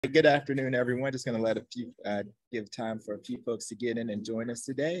Good afternoon, everyone. Just going to let give time for a few folks to get in and join us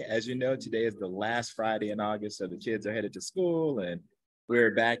today. As you know, today is the last Friday in August, so the kids are headed to school and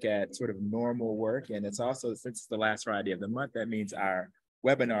we're back at sort of normal work. And it's also, since it's the last Friday of the month, that means our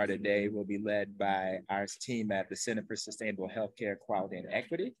webinar today will be led by our team at the Center for Sustainable Healthcare Quality and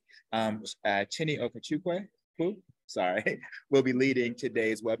Equity. Chinnie Ukachukwu, will be leading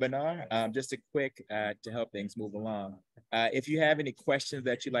today's webinar. Just a quick to help things move along. If you have any questions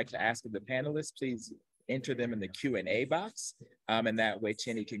that you'd like to ask of the panelists, please enter them in the Q&A box. And that way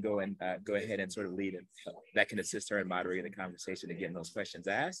Chinnie can go ahead and sort of lead it. That can assist her in moderating the conversation and getting those questions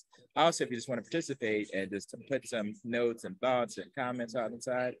asked. Also, if you just want to participate and just put some notes and thoughts and comments on the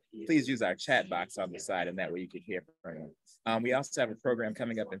side, please use our chat box on the side, and that way you can hear from them. We also have a program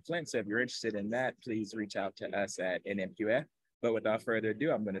coming up in Flint, so if you're interested in that, please reach out to us at NMQF. But without further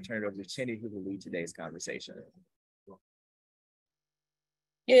ado, I'm going to turn it over to Chinnie, who will lead today's conversation.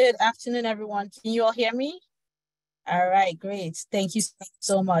 Good afternoon, everyone. Can you all hear me? All right, great. Thank you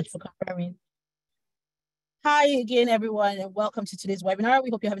so much for confirming. Hi again, everyone, and welcome to today's webinar. We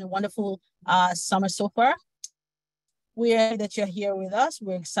hope you're having a wonderful summer so far. We're happy that you're here with us.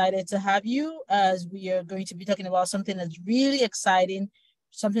 We're excited to have you as we are going to be talking about something that's really exciting,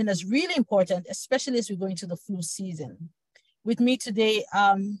 something that's really important, especially as we go into the flu season. With me today,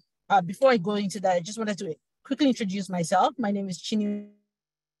 before I go into that, I just wanted to quickly introduce myself. My name is Chinnie.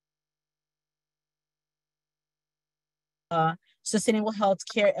 Sustainable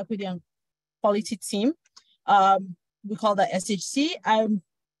Healthcare Equity and Quality Team. We call that SHC. I'm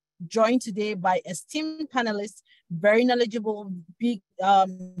joined today by esteemed panelists, very knowledgeable, big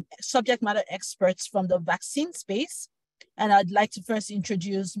subject matter experts from the vaccine space. And I'd like to first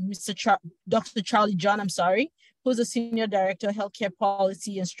introduce Dr. Charlie John, who's the Senior Director of Healthcare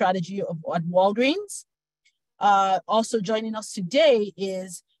Policy and Strategy at Walgreens. Also joining us today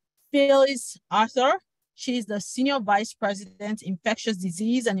is Phyllis Arthur. She's the Senior Vice President, Infectious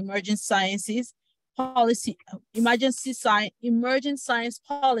Disease and Emerging Sciences Policy, Emerging Science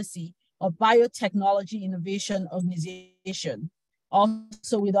Policy of Biotechnology Innovation Organization.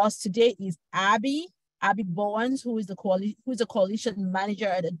 Also with us today is Abby Bowens, who is the Coalition Manager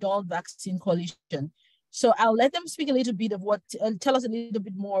at Adult Vaccine Coalition. So I'll let them speak a little bit of tell us a little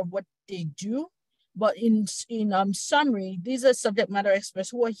bit more of what they do. But in summary, these are subject matter experts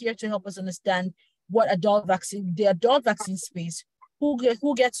who are here to help us understand what the adult vaccine space, who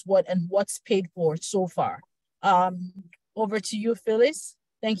gets what and what's paid for so far. Over to you, Phyllis.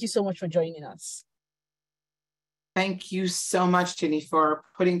 Thank you so much for joining us. Thank you so much, Chinnie, for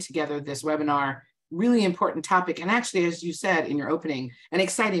putting together this webinar. Really important topic. And actually, as you said in your opening, an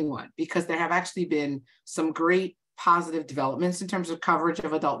exciting one, because there have actually been some great positive developments in terms of coverage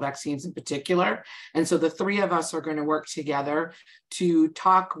of adult vaccines in particular. And so the three of us are going to work together to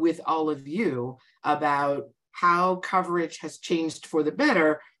talk with all of you about how coverage has changed for the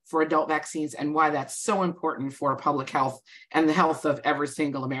better for adult vaccines and why that's so important for public health and the health of every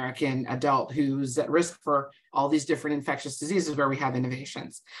single American adult who's at risk for all these different infectious diseases where we have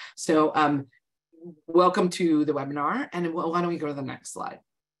innovations. So welcome to the webinar, and why don't we go to the next slide?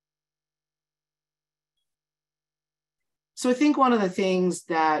 So I think one of the things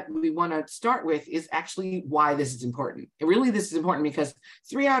that we want to start with is actually why this is important. This is important because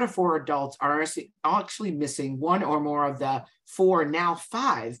 3 out of 4 adults are actually missing 1 or more of the 4, now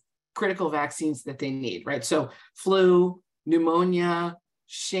 5 critical vaccines that they need, right? So flu, pneumonia,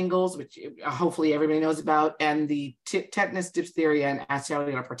 shingles, which hopefully everybody knows about, and the tetanus, diphtheria, and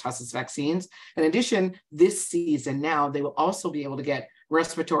acellular pertussis vaccines. In addition, this season now, they will also be able to get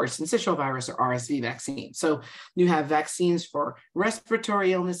respiratory syncytial virus or RSV vaccine. So you have vaccines for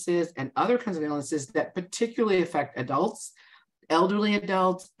respiratory illnesses and other kinds of illnesses that particularly affect adults, elderly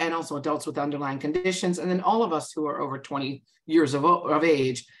adults, and also adults with underlying conditions. And then all of us who are over 20 years of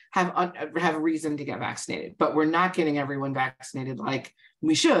age have a reason to get vaccinated, but we're not getting everyone vaccinated like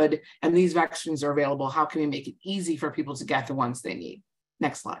we should. And these vaccines are available. How can we make it easy for people to get the ones they need?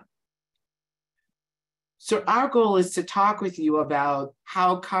 Next slide. So our goal is to talk with you about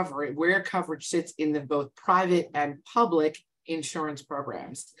where coverage sits in the both private and public insurance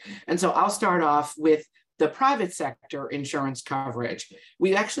programs. And so I'll start off with the private sector insurance coverage.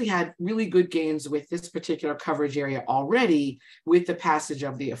 We actually had really good gains with this particular coverage area already with the passage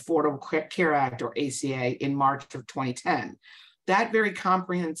of the Affordable Care Act, or ACA, in March of 2010. That very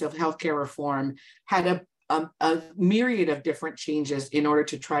comprehensive healthcare reform had a myriad of different changes in order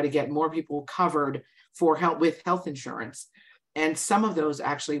to try to get more people covered for with health insurance. And some of those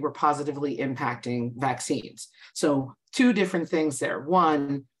actually were positively impacting vaccines. So 2 different things there.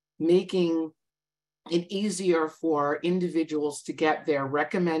 One, making it easier for individuals to get their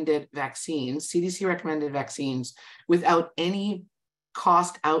recommended vaccines, CDC recommended vaccines, without any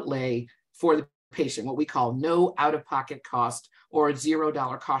cost outlay for the patient, what we call no out-of-pocket cost or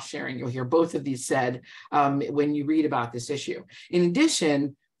 $0 cost sharing. You'll hear both of these said when you read about this issue. In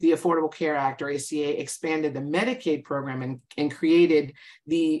addition, the Affordable Care Act, or ACA, expanded the Medicaid program and created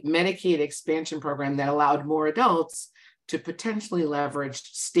the Medicaid expansion program that allowed more adults to potentially leverage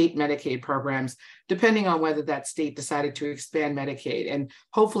state Medicaid programs, depending on whether that state decided to expand Medicaid. And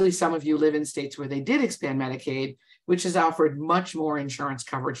hopefully some of you live in states where they did expand Medicaid, which has offered much more insurance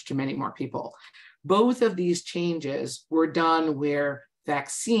coverage to many more people. Both of these changes were done where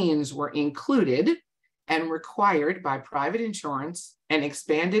vaccines were included and required by private insurance and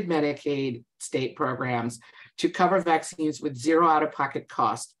expanded Medicaid state programs to cover vaccines with zero out-of-pocket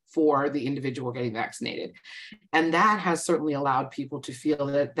cost for the individual getting vaccinated. And that has certainly allowed people to feel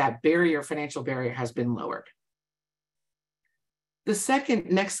that that barrier, financial barrier, has been lowered. The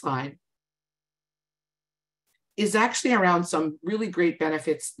second, next slide, is actually around some really great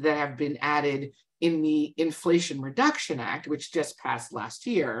benefits that have been added in the Inflation Reduction Act, which just passed last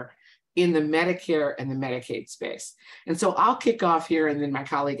year, in the Medicare and the Medicaid space. And so I'll kick off here, and then my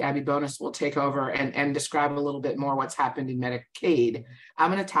colleague Abby Bonus will take over and describe a little bit more what's happened in Medicaid.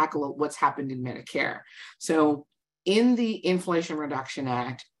 I'm going to tackle what's happened in Medicare. So in the Inflation Reduction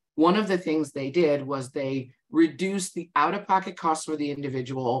Act, one of the things they did was they reduced the out-of-pocket costs for the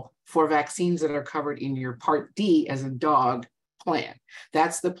individual for vaccines that are covered in your Part D as a dog plan.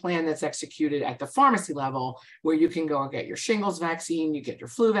 That's the plan that's executed at the pharmacy level, where you can go and get your shingles vaccine, you get your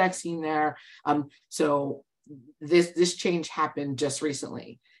flu vaccine there. So this change happened just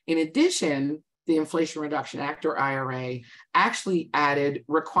recently. In addition, the Inflation Reduction Act, or IRA, actually added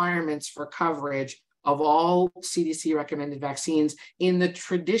requirements for coverage of all CDC recommended vaccines in the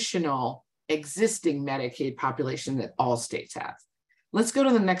traditional existing Medicaid population that all states have. Let's go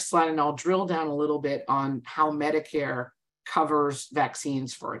to the next slide, and I'll drill down a little bit on how Medicare covers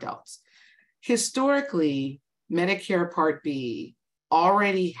vaccines for adults. Historically, Medicare Part B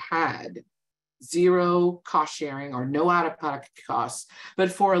already had zero cost sharing or no out-of-pocket costs,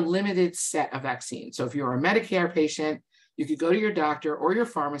 but for a limited set of vaccines. So if you're a Medicare patient, you could go to your doctor or your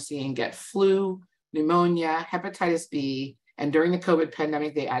pharmacy and get flu, pneumonia, hepatitis B, and during the COVID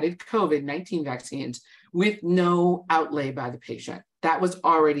pandemic, they added COVID-19 vaccines with no outlay by the patient. That was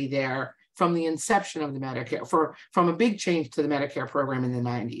already there from the inception of the Medicare, from a big change to the Medicare program in the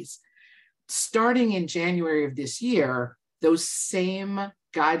 90s. Starting in January of this year, those same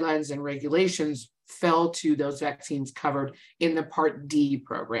guidelines and regulations fell to those vaccines covered in the Part D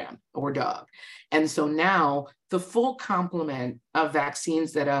program, or DOG. And so now the full complement of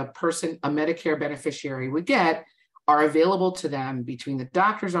vaccines that a Medicare beneficiary would get are available to them between the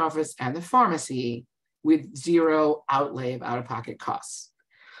doctor's office and the pharmacy with zero outlay of out-of-pocket costs.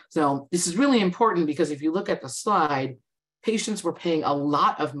 So this is really important because if you look at the slide, patients were paying a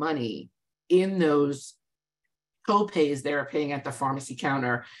lot of money in those co-pays they were paying at the pharmacy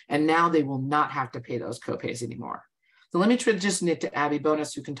counter, and now they will not have to pay those co-pays anymore. So let me transition it to Abby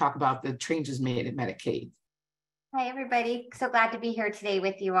Bonus, who can talk about the changes made in Medicaid. Hi, everybody. So glad to be here today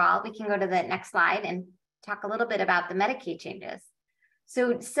with you all. We can go to the next slide and talk a little bit about the Medicaid changes.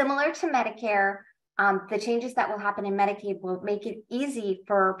 So similar to Medicare, the changes that will happen in Medicaid will make it easy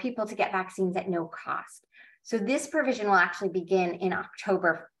for people to get vaccines at no cost. So this provision will actually begin in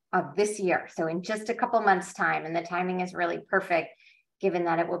October of this year. So in just a couple months' time, and the timing is really perfect, given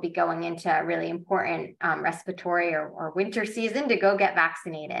that it will be going into a really important respiratory or winter season to go get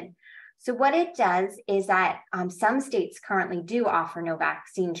vaccinated. So what it does is that some states currently do offer no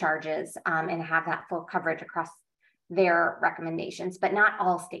vaccine charges and have that full coverage across their recommendations, but not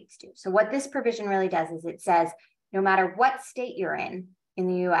all states do. So what this provision really does is it says, no matter what state you're in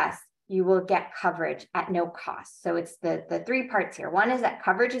the US, you will get coverage at no cost. So it's the three parts here. One is that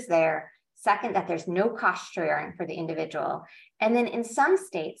coverage is there. Second, that there's no cost sharing for the individual. And then in some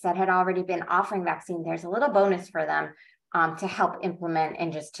states that had already been offering vaccine, there's a little bonus for them to help implement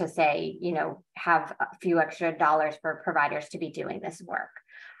and just to say, have a few extra dollars for providers to be doing this work.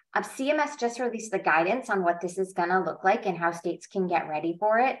 CMS just released the guidance on what this is going to look like and how states can get ready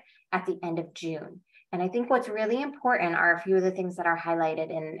for it at the end of June. And I think what's really important are a few of the things that are highlighted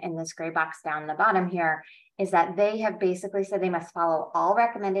in this gray box down the bottom here, is that they have basically said they must follow all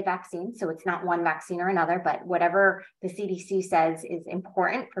recommended vaccines. So it's not one vaccine or another, but whatever the CDC says is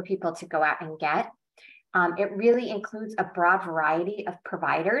important for people to go out and get. It really includes a broad variety of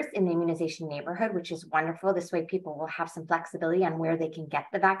providers in the immunization neighborhood, which is wonderful. This way people will have some flexibility on where they can get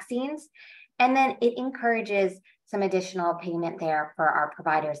the vaccines. And then it encourages some additional payment there for our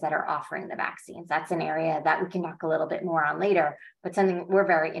providers that are offering the vaccines. That's an area that we can talk a little bit more on later, but something we're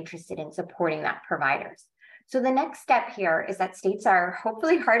very interested in supporting that providers. So the next step here is that states are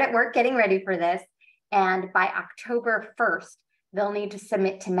hopefully hard at work getting ready for this. And by October 1st, they'll need to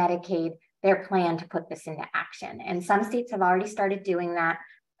submit to Medicaid their plan to put this into action. And some states have already started doing that.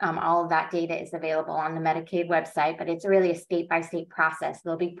 All of that data is available on the Medicaid website, but it's really a state-by-state process.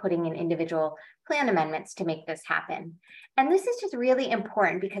 They'll be putting in individual plan amendments to make this happen. And this is just really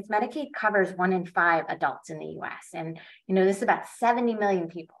important because Medicaid covers 1 in 5 adults in the US. And this is about 70 million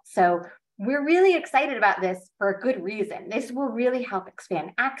people. So we're really excited about this for a good reason. This will really help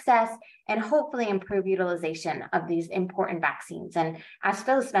expand access and hopefully improve utilization of these important vaccines. And as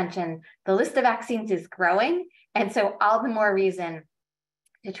Phyllis mentioned, the list of vaccines is growing. And so all the more reason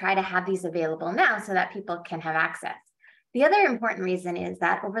to try to have these available now so that people can have access. The other important reason is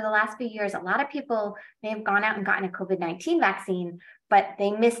that over the last few years, a lot of people may have gone out and gotten a COVID-19 vaccine, but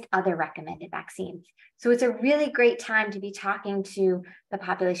they missed other recommended vaccines. So it's a really great time to be talking to the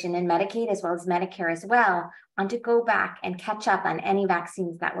population in Medicaid as well as Medicare as well on to go back and catch up on any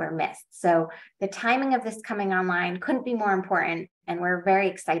vaccines that were missed. So the timing of this coming online couldn't be more important, and we're very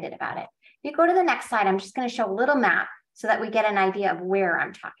excited about it. If you go to the next slide, I'm just going to show a little map so that we get an idea of where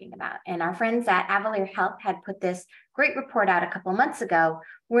I'm talking about. And our friends at Avalier Health had put this great report out a couple months ago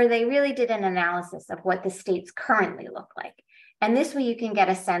where they really did an analysis of what the states currently look like. And this way you can get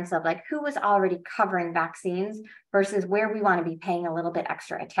a sense of like who was already covering vaccines versus where we want to be paying a little bit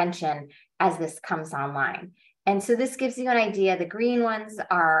extra attention as this comes online. And so this gives you an idea. The green ones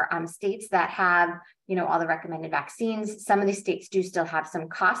are states that have, all the recommended vaccines. Some of these states do still have some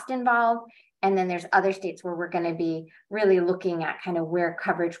cost involved. And then there's other states where we're going to be really looking at kind of where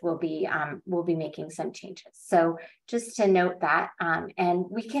coverage will be making some changes. So just to note that, and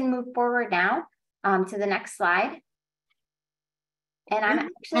we can move forward now to the next slide. And I'm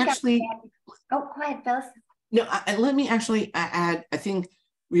actually oh, go ahead, Phyllis. No, let me actually add, I think,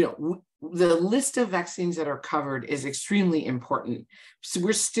 the list of vaccines that are covered is extremely important. So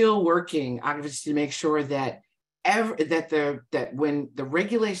we're still working, obviously, to make sure that that when the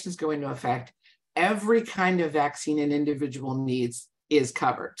regulations go into effect, every kind of vaccine an individual needs is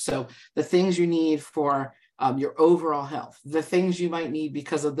covered. So the things you need for your overall health, the things you might need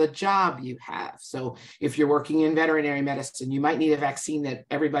because of the job you have. So if you're working in veterinary medicine, you might need a vaccine that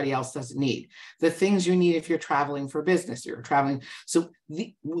everybody else doesn't need. The things you need if you're traveling for business, you're traveling. So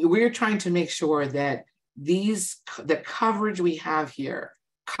we're trying to make sure that the coverage we have here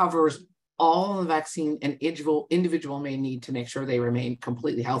covers all the vaccine an individual may need to make sure they remain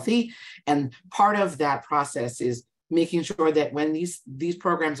completely healthy. And part of that process is making sure that when these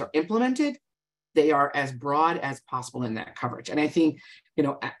programs are implemented, they are as broad as possible in that coverage. And I think,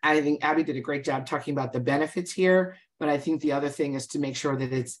 I think Abby did a great job talking about the benefits here, but I think the other thing is to make sure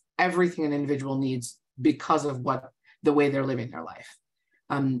that it's everything an individual needs because of the way they're living their life.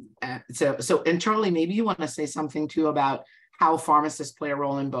 And Charlie, maybe you want to say something too about how pharmacists play a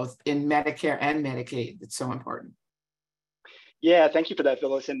role in both in Medicare and Medicaid. It's so important. Yeah, thank you for that,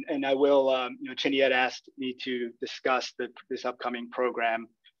 Phyllis. And I will, Chinnie had asked me to discuss this upcoming program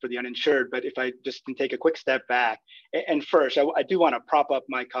for the uninsured, but if I just can take a quick step back. And first, I do want to prop up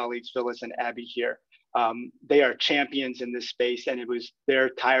my colleagues, Phyllis and Abby here. They are champions in this space, and it was their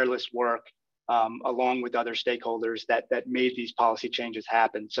tireless work along with other stakeholders that made these policy changes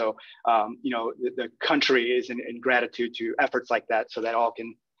happen. So, the country is in gratitude to efforts like that, so that all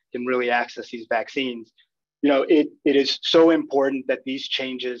can really access these vaccines. It is so important that these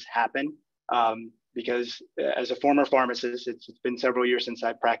changes happen because as a former pharmacist, it's been several years since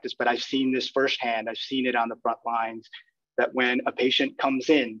I practiced, but I've seen this firsthand. I've seen it on the front lines that when a patient comes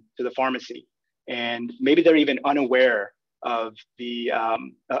in to the pharmacy and maybe they're even unaware of the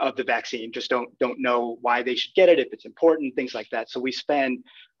vaccine, just don't know why they should get it, if it's important, things like that. So we spend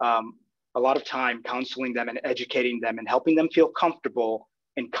a lot of time counseling them and educating them and helping them feel comfortable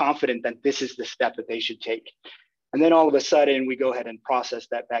and confident that this is the step that they should take. And then all of a sudden we go ahead and process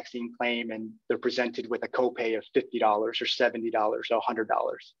that vaccine claim, and they're presented with a copay of $50 or $70 or $100.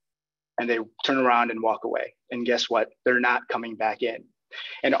 And they turn around and walk away. And guess what? They're not coming back in.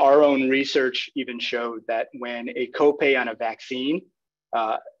 And our own research even showed that when a copay on a vaccine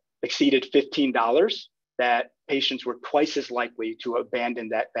exceeded $15, that patients were twice as likely to abandon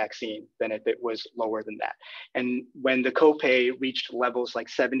that vaccine than if it was lower than that. And when the copay reached levels like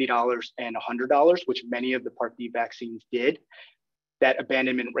 $70 and $100, which many of the Part B vaccines did, that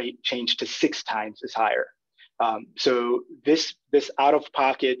abandonment rate changed to 6 times as higher. So this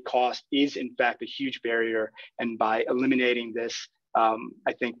out-of-pocket cost is in fact a huge barrier. And by eliminating this,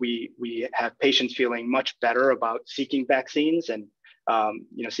 I think we have patients feeling much better about seeking vaccines and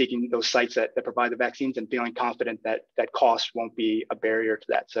seeking those sites that provide the vaccines and feeling confident that cost won't be a barrier to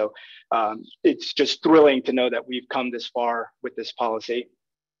that. So it's just thrilling to know that we've come this far with this policy.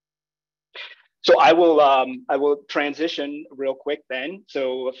 So I will transition real quick then.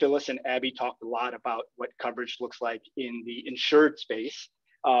 So Phyllis and Abby talked a lot about what coverage looks like in the insured space.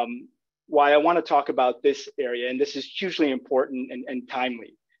 Why I want to talk about this area, and this is hugely important and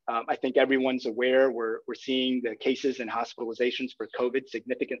timely. I think everyone's aware we're seeing the cases and hospitalizations for COVID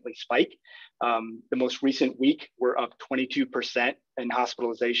significantly spike. The most recent week, we're up 22% in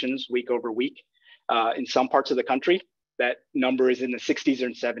hospitalizations week over week. In some parts of the country, that number is in the 60s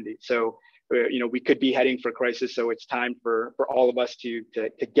and 70s. So we could be heading for crisis. So it's time for all of us to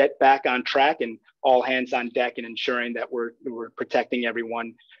get back on track and all hands on deck in ensuring that we're protecting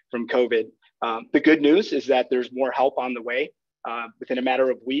everyone from COVID. The good news is that there's more help on the way. Within a matter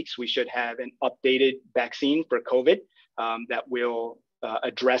of weeks, we should have an updated vaccine for COVID that will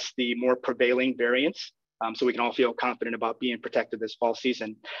address the more prevailing variants, so we can all feel confident about being protected this fall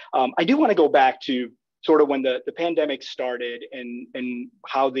season. I do want to go back to sort of when the pandemic started and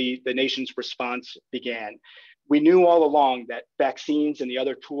how the nation's response began. We knew all along that vaccines and the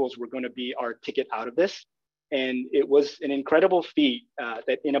other tools were going to be our ticket out of this. And it was an incredible feat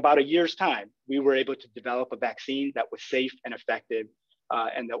that in about a year's time, we were able to develop a vaccine that was safe and effective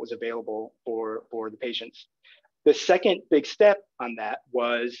and that was available for the patients. The second big step on that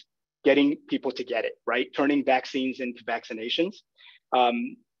was getting people to get it, right? Turning vaccines into vaccinations.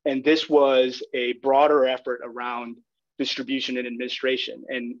 And this was a broader effort around distribution and administration.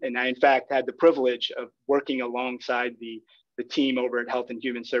 And I, in fact, had the privilege of working alongside the team over at Health and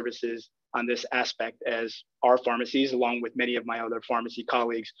Human Services on this aspect, as our pharmacies, along with many of my other pharmacy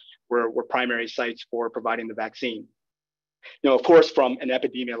colleagues, were primary sites for providing the vaccine. Of course, from an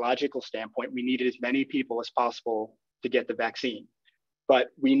epidemiological standpoint, we needed as many people as possible to get the vaccine. But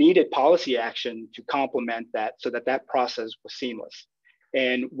we needed policy action to complement that so that process was seamless.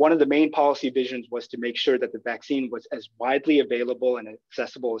 And one of the main policy visions was to make sure that the vaccine was as widely available and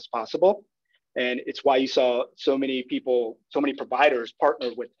accessible as possible. And it's why you saw so many people, so many providers partner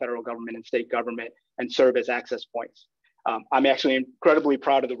with federal government and state government and serve as access points. I'm actually incredibly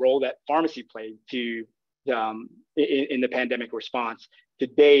proud of the role that pharmacy played in the pandemic response. To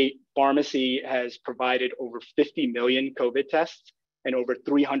date, pharmacy has provided over 50 million COVID tests and over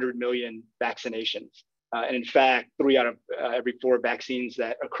 300 million vaccinations. And in fact, 3 out of every 4 vaccines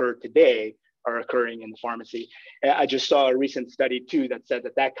that occur today are occurring in the pharmacy. And I just saw a recent study too that said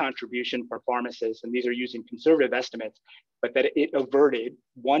that contribution for pharmacists, and these are using conservative estimates, but that it averted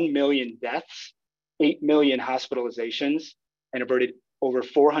 1 million deaths, 8 million hospitalizations, and averted over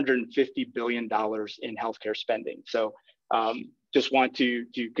 $450 billion in healthcare spending. So just want to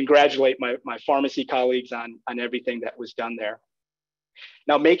congratulate my pharmacy colleagues on everything that was done there.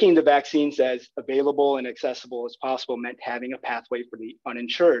 Now, making the vaccines as available and accessible as possible meant having a pathway for the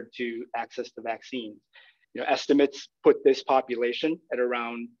uninsured to access the vaccines. Estimates put this population at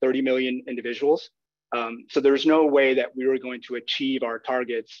around 30 million individuals. So there's no way that we were going to achieve our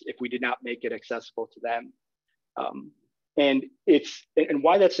targets if we did not make it accessible to them. And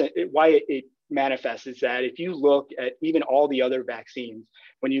why it manifests is that if you look at even all the other vaccines,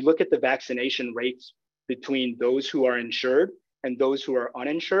 when you look at the vaccination rates between those who are insured and those who are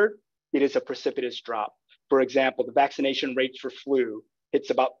uninsured, it is a precipitous drop. For example, the vaccination rates for flu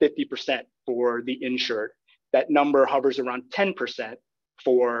hits about 50% for the insured. That number hovers around 10%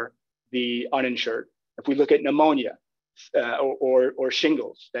 for the uninsured. If we look at pneumonia or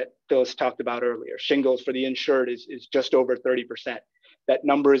shingles that Phyllis talked about earlier, shingles for the insured is just over 30%. That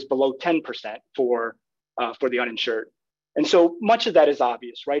number is below 10% for the uninsured. And so much of that is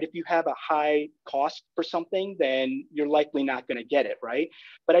obvious, right? If you have a high cost for something, then you're likely not going to get it, right?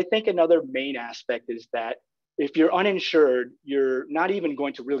 But I think another main aspect is that if you're uninsured, you're not even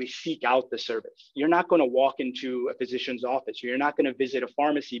going to really seek out the service. You're not going to walk into a physician's office. You're not going to visit a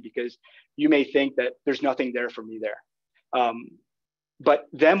pharmacy because you may think that there's nothing there for me there. But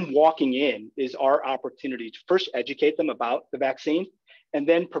them walking in is our opportunity to first educate them about the vaccine, and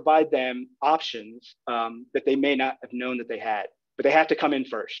then provide them options that they may not have known that they had, but they have to come in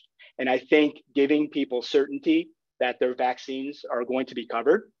first. And I think giving people certainty that their vaccines are going to be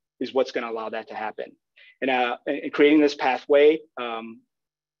covered is what's going to allow that to happen. And creating this pathway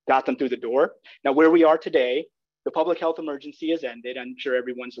got them through the door. Now, where we are today, the public health emergency has ended. I'm sure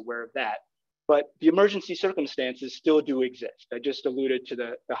everyone's aware of that. But the emergency circumstances still do exist. I just alluded to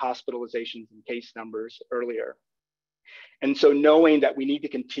the hospitalizations and case numbers earlier. And so knowing that we need to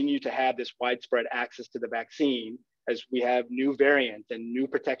continue to have this widespread access to the vaccine as we have new variants and new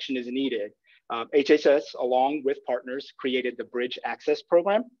protection is needed, HHS, along with partners, created the Bridge Access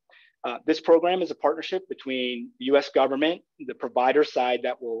Program. This program is a partnership between the US government, the provider side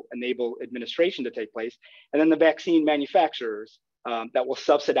that will enable administration to take place, and then the vaccine manufacturers that will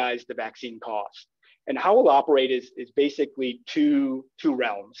subsidize the vaccine cost. And how we'll operate is basically two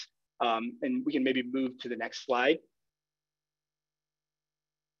realms. And we can maybe move to the next slide.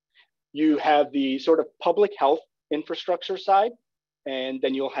 You have the sort of public health infrastructure side, and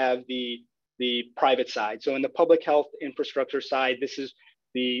then you'll have the private side. So in the public health infrastructure side, this is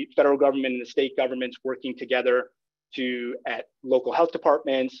the federal government and the state governments working together at local health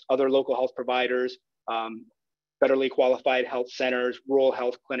departments, other local health providers, federally qualified health centers, rural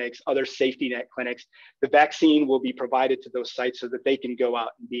health clinics, other safety net clinics. The vaccine will be provided to those sites so that they can go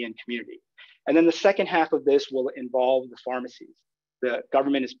out and be in community. And then the second half of this will involve the pharmacies. The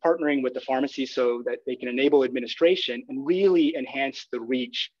government is partnering with the pharmacies so that they can enable administration and really enhance the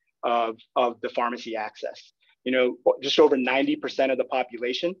reach of the pharmacy access. You know, just over 90% of the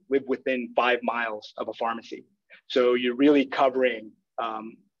population live within 5 miles of a pharmacy. So you're really covering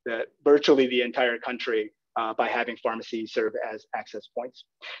virtually the entire country by having pharmacies serve as access points.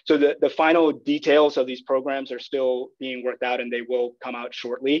 So the final details of these programs are still being worked out, and they will come out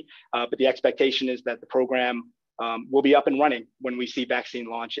shortly. But the expectation is that the program will be up and running when we see vaccine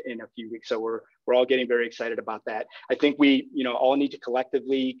launch in a few weeks. So we're all getting very excited about that. I think we all need to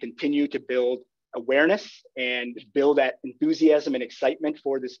collectively continue to build awareness and build that enthusiasm and excitement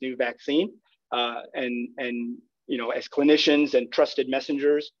for this new vaccine. And as clinicians and trusted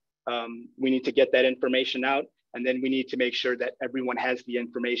messengers, we need to get that information out, and then we need to make sure that everyone has the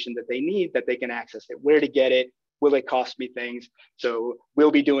information that they need, that they can access it, where to get it, will it cost me things? So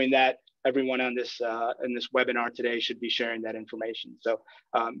we'll be doing that. Everyone on this in this webinar today should be sharing that information. So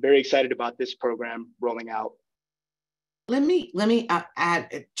very excited about this program rolling out. Let me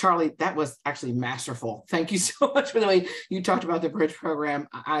add, Charlie, that was actually masterful. Thank you so much for the way you talked about the Bridge program.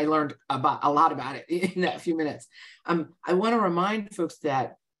 I learned a lot about it in that few minutes. I want to remind folks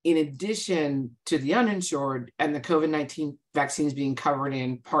that in addition to the uninsured and the COVID-19 vaccines being covered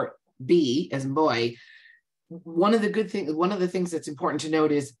in Part B, as in boy, one of the things that's important to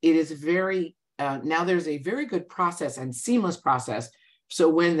note is it is now there's a very good process and seamless process. So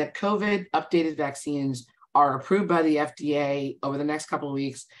when the COVID updated vaccines are approved by the FDA over the next couple of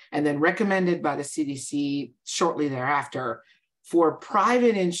weeks and then recommended by the CDC shortly thereafter, for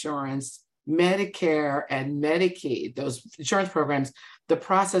private insurance, Medicare and Medicaid, those insurance programs, the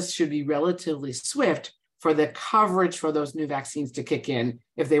process should be relatively swift for the coverage for those new vaccines to kick in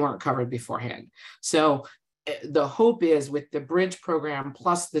if they weren't covered beforehand. So the hope is with the Bridge program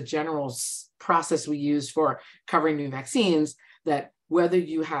plus the general process we use for covering new vaccines, that whether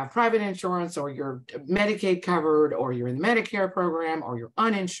you have private insurance or you're Medicaid covered or you're in the Medicare program or you're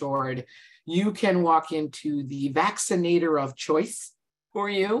uninsured, you can walk into the vaccinator of choice for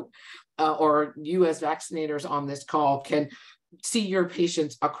you, or you as vaccinators on this call can see your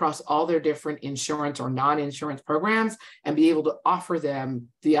patients across all their different insurance or non-insurance programs and be able to offer them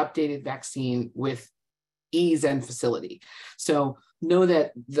the updated vaccine with ease and facility. So know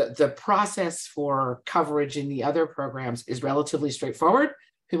that the process for coverage in the other programs is relatively straightforward.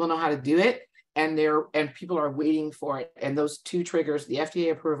 People know how to do it, and people are waiting for it. And those two triggers, the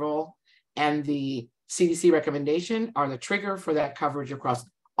FDA approval and the CDC recommendation, are the trigger for that coverage across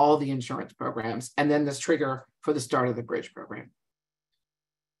all the insurance programs, and then this trigger for the start of the Bridge program.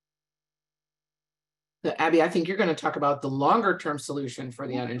 So, Abby, I think you're going to talk about the longer term solution for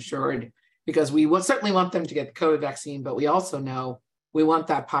the uninsured, because we will certainly want them to get the COVID vaccine, but we also know we want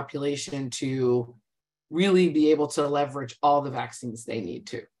that population to really be able to leverage all the vaccines they need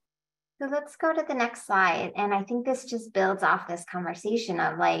to. So let's go to the next slide. And I think this just builds off this conversation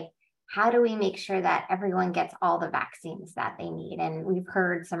of like, how do we make sure that everyone gets all the vaccines that they need? And we've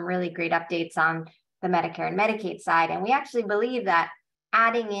heard some really great updates on the Medicare and Medicaid side. And we actually believe that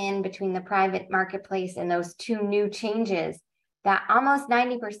adding in between the private marketplace and those two new changes, that almost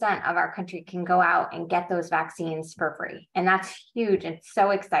 90% of our country can go out and get those vaccines for free. And that's huge. It's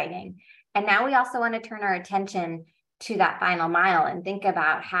so exciting. And now we also want to turn our attention to that final mile and think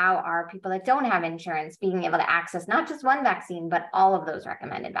about how are people that don't have insurance being able to access not just one vaccine, but all of those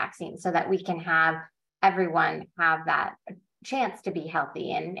recommended vaccines so that we can have everyone have that chance to be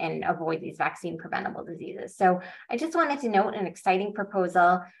healthy and avoid these vaccine preventable diseases. So I just wanted to note an exciting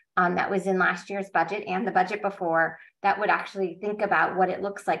proposal that was in last year's budget and the budget before that would actually think about what it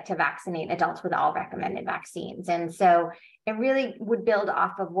looks like to vaccinate adults with all recommended vaccines. And so it really would build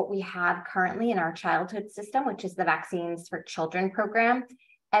off of what we have currently in our childhood system, which is the Vaccines for Children program.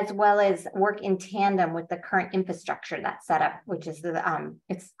 as well as work in tandem with the current infrastructure that's set up, which is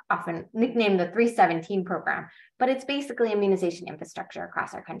it's often nicknamed the 317 program, but it's basically immunization infrastructure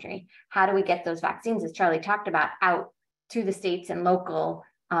across our country. How do we get those vaccines, as Charlie talked about, out to the states and local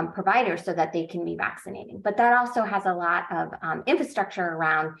providers so that they can be vaccinating? But that also has a lot of infrastructure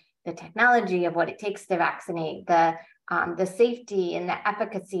around the technology of what it takes to vaccinate, the safety and the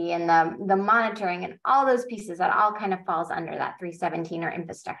efficacy and the monitoring and all those pieces that all kind of falls under that 317 or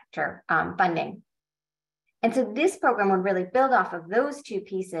infrastructure funding. And so this program would really build off of those two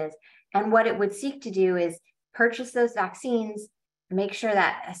pieces. And what it would seek to do is purchase those vaccines, make sure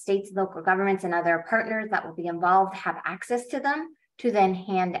that states, local governments, and other partners that will be involved have access to them to then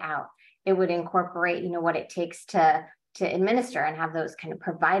hand out. It would incorporate, what it takes to administer and have those kind of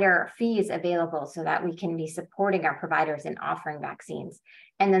provider fees available so that we can be supporting our providers in offering vaccines,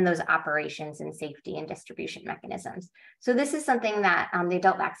 and then those operations and safety and distribution mechanisms. So this is something that the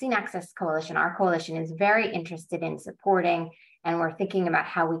Adult Vaccine Access Coalition, our coalition, is very interested in supporting, and we're thinking about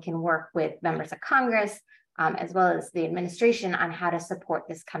how we can work with members of Congress, as well as the administration, on how to support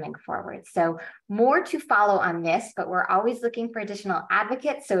this coming forward. So more to follow on this, but we're always looking for additional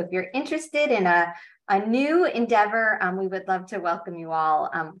advocates. So if you're interested in a new endeavor, we would love to welcome you all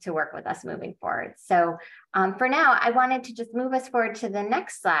to work with us moving forward. So for now, I wanted to just move us forward to the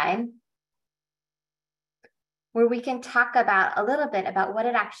next slide, where we can talk about a little bit about what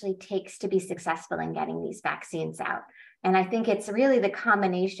it actually takes to be successful in getting these vaccines out. And I think it's really the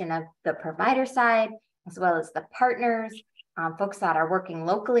combination of the provider side, as well as the partners, folks that are working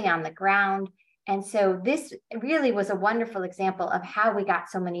locally on the ground. And so this really was a wonderful example of how we got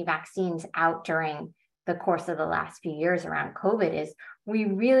so many vaccines out during the course of the last few years around COVID. Is we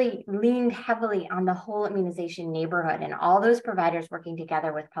really leaned heavily on the whole immunization neighborhood and all those providers working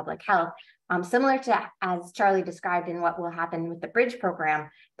together with public health, similar to as Charlie described in what will happen with the Bridge program.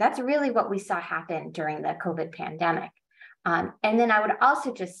 That's really what we saw happen during the COVID pandemic. And then I would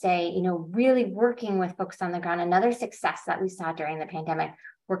also just say, really working with folks on the ground, another success that we saw during the pandemic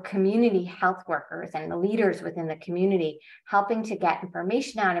were community health workers and the leaders within the community helping to get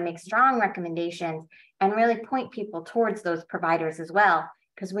information out and make strong recommendations and really point people towards those providers as well,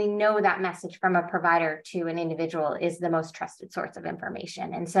 because we know that message from a provider to an individual is the most trusted source of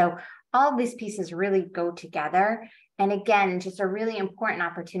information. And so all of these pieces really go together. And again, just a really important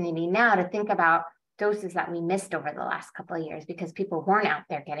opportunity now to think about doses that we missed over the last couple of years because people weren't out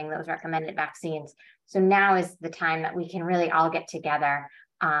there getting those recommended vaccines. So now is the time that we can really all get together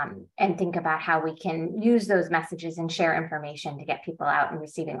and think about how we can use those messages and share information to get people out and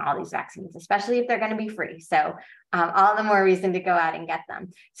receiving all these vaccines, especially if they're going to be free. So all the more reason to go out and get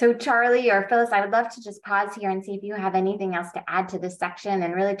them. So Charlie or Phyllis, I would love to just pause here and see if you have anything else to add to this section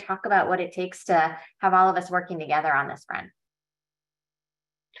and really talk about what it takes to have all of us working together on this front.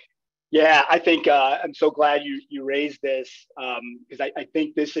 Yeah, I think I'm so glad you raised this because I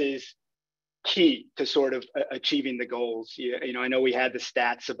think this is key to sort of achieving the goals. I know we had the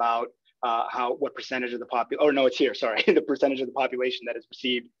stats about what percentage of the population, oh no, it's here, sorry, the percentage of the population that has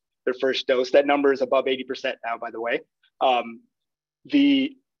received their first dose. That number is above 80% now, by the way.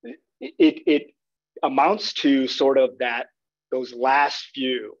 It amounts to sort of those last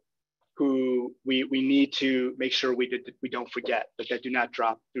few who we need to make sure we don't forget, but that do not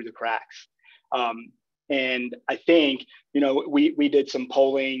drop through the cracks. And I think, we did some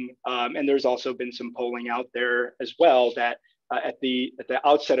polling, and there's also been some polling out there as well that at the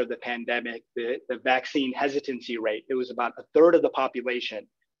outset of the pandemic, the vaccine hesitancy rate, it was about a third of the population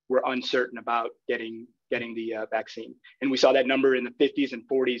were uncertain about getting the vaccine. And we saw that number in the 50s and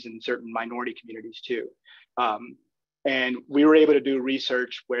 40s in certain minority communities too. And we were able to do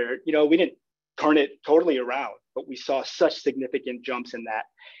research where, we didn't turn it totally around, but we saw such significant jumps in that.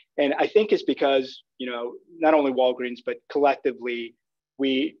 And I think it's because, not only Walgreens, but collectively,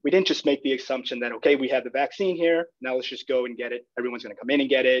 we didn't just make the assumption that, okay, we have the vaccine here, now let's just go and get it. Everyone's going to come in and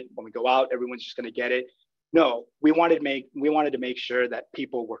get it. When we go out, everyone's just going to get it. No, we wanted to make sure that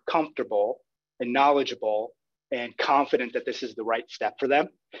people were comfortable and knowledgeable and confident that this is the right step for them.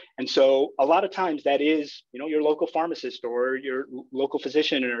 And so a lot of times that is, your local pharmacist or your local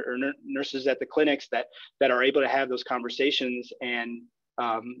physician or nurses at the clinics that are able to have those conversations, and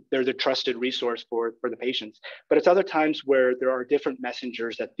they're the trusted resource for the patients. But it's other times where there are different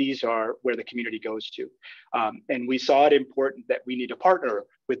messengers that these are where the community goes to. And we saw it important that we need to partner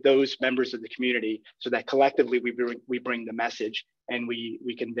with those members of the community so that collectively we bring the message and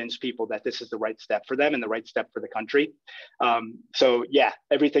we convince people that this is the right step for them and the right step for the country. So yeah,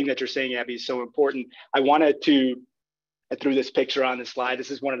 everything that you're saying, Abby, is so important. I wanted to threw this picture on the slide.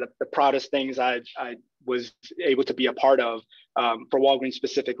 This is one of the proudest things I was able to be a part of for Walgreens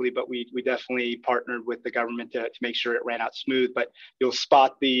specifically, but we definitely partnered with the government to make sure it ran out smooth. But you'll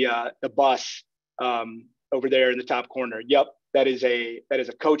spot the bus over there in the top corner. Yep, that is a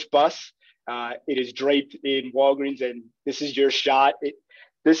coach bus. It is draped in Walgreens, and this is your shot.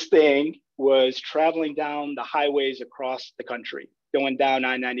 This thing was traveling down the highways across the country, going down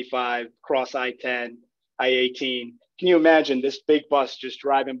I-95, across I-10, I-18. Can you imagine this big bus just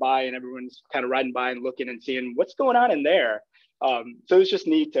driving by and everyone's kind of riding by and looking and seeing what's going on in there? So it was just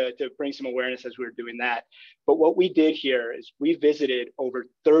neat to bring some awareness as we were doing that. But what we did here is we visited over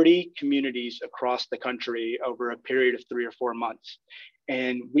 30 communities across the country over a period of 3 or 4 months.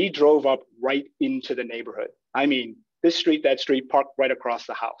 And we drove up right into the neighborhood. I mean, this street, that street, parked right across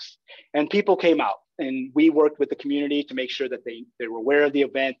the house. And people came out, and we worked with the community to make sure that they were aware of the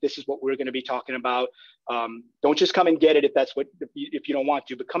event. This is what we're going to be talking about. Don't just come and get it if you don't want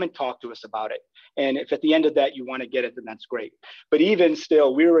to, but come and talk to us about it. And if at the end of that you want to get it, then that's great. But even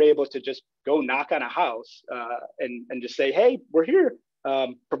still, we were able to just go knock on a house and just say, hey, we're here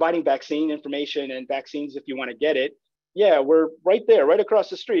providing vaccine information and vaccines if you want to get it. Yeah, we're right there, right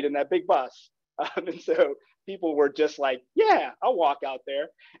across the street in that big bus. And so people were just like, yeah, I'll walk out there.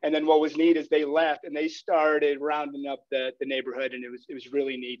 And then what was neat is they left and they started rounding up the neighborhood, and it was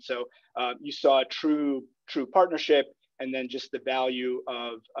really neat. So you saw a true partnership, and then just the value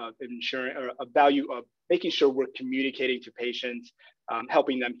of ensuring, or a value of making sure we're communicating to patients,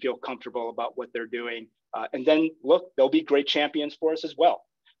 helping them feel comfortable about what they're doing. And then look, they'll be great champions for us as well.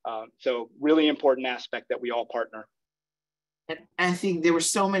 So really important aspect that we all partner. And I think there were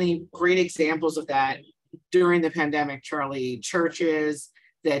so many great examples of that during the pandemic, Charlie. Churches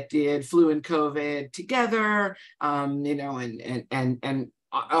that did flu and COVID together, and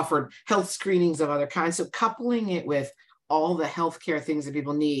offered health screenings of other kinds. So coupling it with all the healthcare things that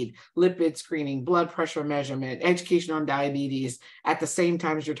people need, lipid screening, blood pressure measurement, education on diabetes, at the same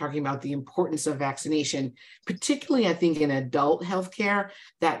time as you're talking about the importance of vaccination, particularly I think in adult healthcare,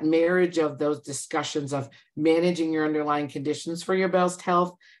 that marriage of those discussions of managing your underlying conditions for your best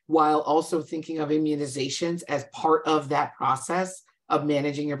health, while also thinking of immunizations as part of that process of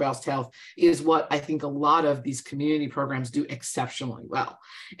managing your best health, is what I think a lot of these community programs do exceptionally well.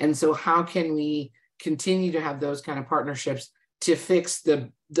 And so how can we continue to have those kind of partnerships to fix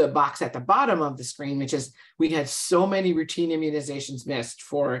the box at the bottom of the screen, which is we had so many routine immunizations missed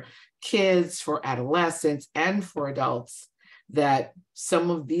for kids, for adolescents, and for adults, that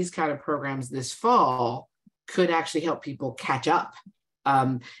some of these kind of programs this fall could actually help people catch up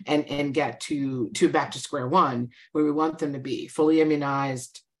and get to back to square one, where we want them to be fully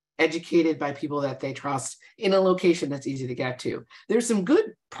immunized, educated by people that they trust, in a location that's easy to get to. There's some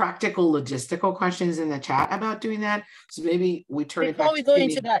good practical logistical questions in the chat about doing that. So maybe we turn it back. Before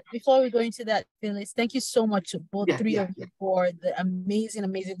we go into that, Phyllis, thank you so much to both three of you for the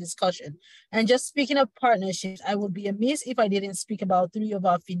amazing discussion. And just speaking of partnerships, I would be amiss if I didn't speak about 3 of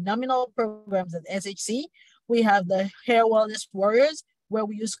our phenomenal programs at SHC. We have the Hair Wellness Warriors, where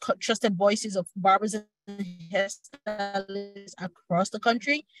we use trusted voices of barbers and hairstylists across the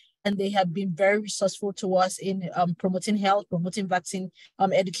country. And they have been very resourceful to us in promoting health, promoting vaccine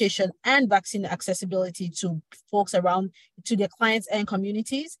education, and vaccine accessibility to folks around, to their clients and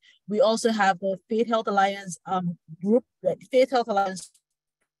communities. We also have the Faith Health Alliance group, the Faith Health Alliance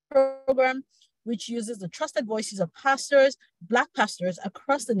program, which uses the trusted voices of pastors, Black pastors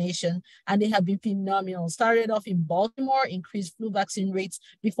across the nation, and they have been phenomenal. Started off in Baltimore, increased flu vaccine rates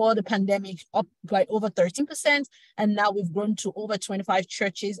before the pandemic up by over 13%, and now we've grown to over 25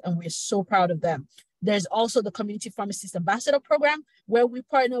 churches, and we're so proud of them. There's also the Community Pharmacist Ambassador Program, where we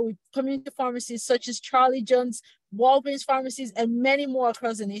partner with community pharmacies such as Charlie John's, Walgreens pharmacies, and many more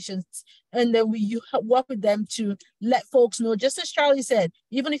across the nation. And then we work with them to let folks know, just as Charlie said,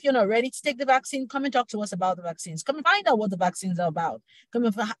 even if you're not ready to take the vaccine, come and talk to us about the vaccines. Come and find out what the vaccines are about.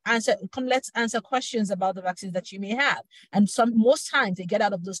 Let's answer questions about the vaccines that you may have. And most times they get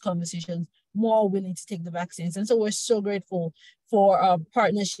out of those conversations more willing to take the vaccines. And so we're so grateful for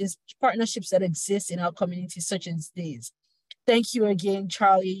partnerships that exist in our communities such as these. Thank you again,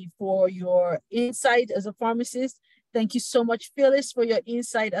 Charlie, for your insight as a pharmacist. Thank you so much, Phyllis, for your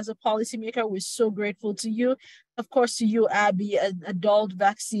insight as a policymaker. We're so grateful to you. Of course, to you, Abby, an Adult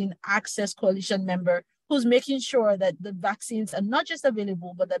Vaccine Access Coalition member, who's making sure that the vaccines are not just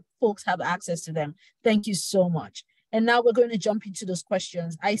available, but that folks have access to them. Thank you so much. And now we're going to jump into those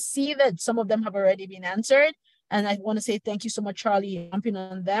questions. I see that some of them have already been answered, and I want to say thank you so much, Charlie, for jumping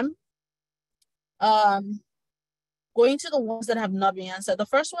on them. Going to the ones that have not been answered. The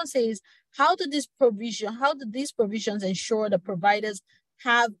first one says, how do these provisions ensure that providers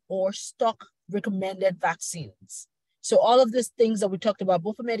have or stock recommended vaccines? So all of these things that we talked about,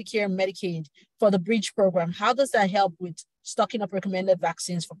 both for Medicare and Medicaid, for the Bridge program, how does that help with stocking up recommended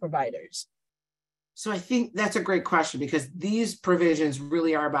vaccines for providers? So I think that's a great question, because these provisions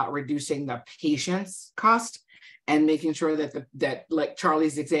really are about reducing the patient's cost and making sure that that like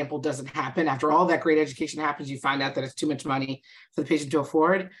Charlie's example doesn't happen. After all that great education happens, you find out that it's too much money for the patient to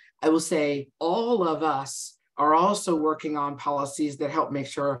afford. I will say all of us are also working on policies that help make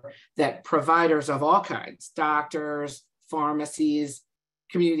sure that providers of all kinds, doctors, pharmacies,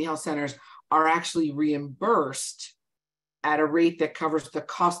 community health centers, are actually reimbursed at a rate that covers the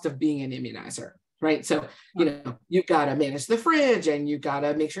cost of being an immunizer. Right. So, you've got to manage the fridge, and you've got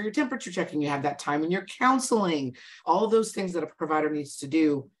to make sure your temperature checking, you have that time when you're counseling, all those things that a provider needs to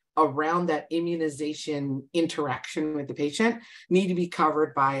do around that immunization interaction with the patient need to be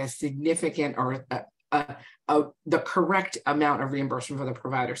covered by a significant or the correct amount of reimbursement for the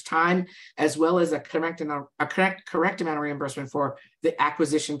provider's time, as well as a correct amount of reimbursement for the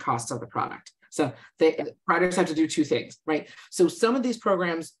acquisition costs of the product. So providers have to do two things, right? So some of these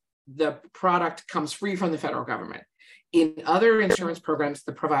programs, the product comes free from the federal government. In other insurance programs,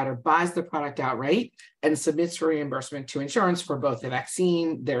 the provider buys the product outright and submits for reimbursement to insurance for both the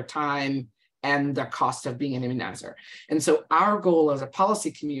vaccine, their time, and the cost of being an immunizer. And so our goal as a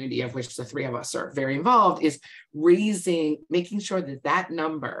policy community, of which the three of us are very involved, is making sure that that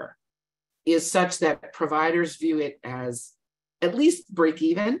number is such that providers view it as at least break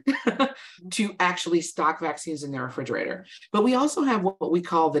even to actually stock vaccines in their refrigerator. But we also have what we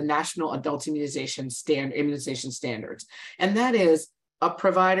call the National Adult Immunization Standards. And that is, a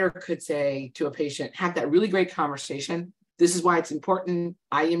provider could say to a patient, have that really great conversation. This is why it's important.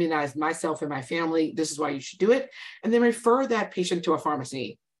 I immunized myself and my family. This is why you should do it. And then refer that patient to a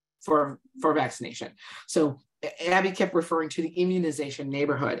pharmacy for vaccination. So Abby kept referring to the immunization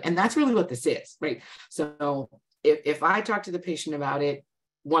neighborhood. And that's really what this is, right? So if I talk to the patient about it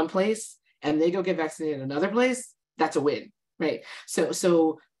one place and they go get vaccinated another place, that's a win, right?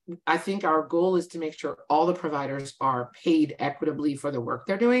 So I think our goal is to make sure all the providers are paid equitably for the work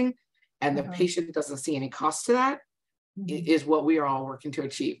they're doing, and the patient doesn't see any cost to that, is what we are all working to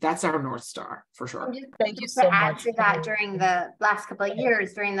achieve. That's our North Star, for sure. Thank you so much. To that, during the last couple of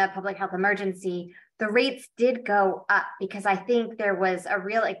years, during the public health emergency, the rates did go up because I think there was a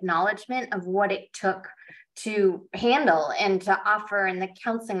real acknowledgement of what it took to handle and to offer, and the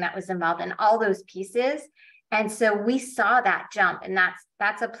counseling that was involved in all those pieces. And so we saw that jump, and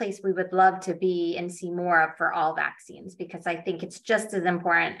that's a place we would love to be and see more of for all vaccines, because I think it's just as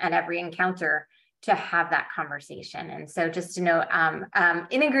important at every encounter to have that conversation. And so just to note,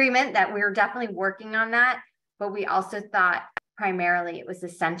 in agreement that we're definitely working on that, but we also thought primarily it was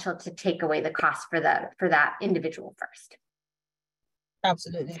essential to take away the cost for that individual first.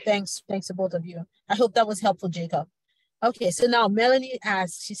 Absolutely. Thanks to both of you. I hope that was helpful, Jacob. Okay, so now Melanie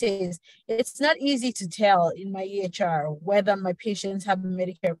asks, she says, it's not easy to tell in my EHR whether my patients have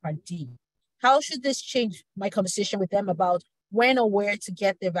Medicare Part D. How should this change my conversation with them about when or where to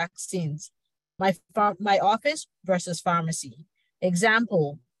get their vaccines? My office versus pharmacy.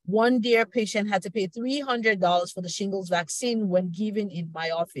 Example, one dear patient had to pay $300 for the shingles vaccine when given in my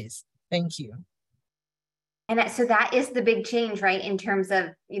office. Thank you. And so that is the big change, right? In terms of,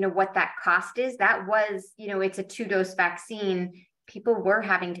 what that cost is. That was, it's a 2-dose vaccine. People were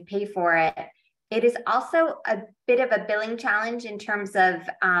having to pay for it. It is also a bit of a billing challenge in terms of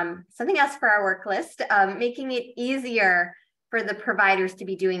something else for our work list, making it easier for the providers to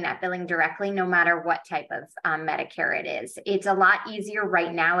be doing that billing directly, no matter what type of Medicare it is. It's a lot easier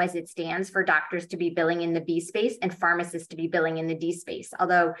right now as it stands for doctors to be billing in the B space and pharmacists to be billing in the D space.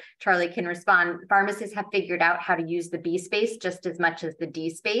 Although Charlie can respond, pharmacists have figured out how to use the B space just as much as the D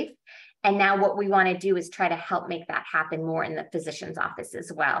space. And now what we want to do is try to help make that happen more in the physician's office as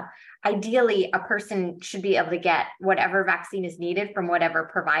well. Ideally, a person should be able to get whatever vaccine is needed from whatever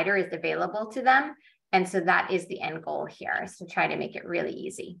provider is available to them. And so that is the end goal here, is to try to make it really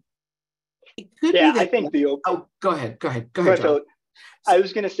easy. It could be that, I think the go ahead. So I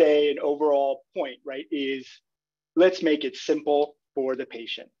was going to say an overall point, right, is let's make it simple for the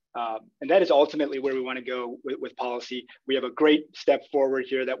patient. And that is ultimately where we want to go with policy. We have a great step forward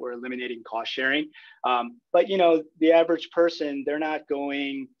here that we're eliminating cost sharing. But, the average person, they're not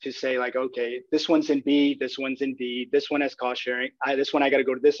going to say like, okay, this one's in B, this one's in D, this one has cost sharing. This one, I got to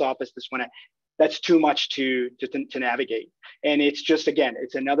go to this office, this one, that's too much to navigate. And it's just, again,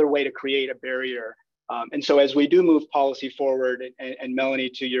 it's another way to create a barrier. And so as we do move policy forward, and Melanie,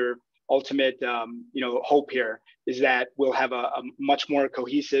 to your ultimate hope here is that we'll have a much more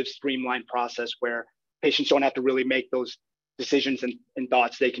cohesive, streamlined process where patients don't have to really make those decisions and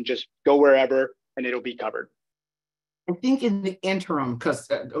thoughts. They can just go wherever and it'll be covered. I think in the interim, because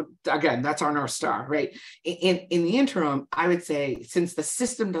again, that's our North Star, right? In the interim, I would say, since the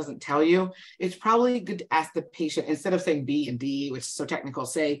system doesn't tell you, it's probably good to ask the patient, instead of saying B and D, which is so technical,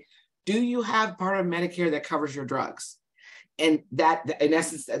 say, do you have part of Medicare that covers your drugs? And that, in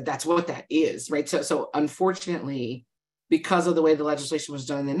essence, that's what that is, right? So unfortunately, because of the way the legislation was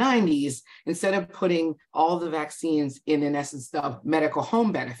done in the 90s, instead of putting all the vaccines in essence, the medical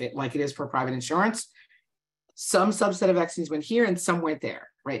home benefit, like it is for private insurance, some subset of vaccines went here and some went there,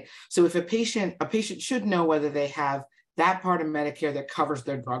 right? So if a patient should know whether they have that part of Medicare that covers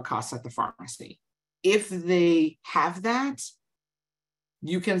their drug costs at the pharmacy. If they have that,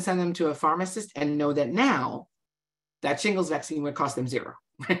 you can send them to a pharmacist and know that now that shingles vaccine would cost them $0.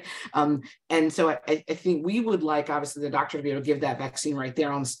 And so I think we would like, obviously, the doctor to be able to give that vaccine right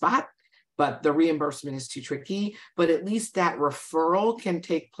there on the spot, but the reimbursement is too tricky. But at least that referral can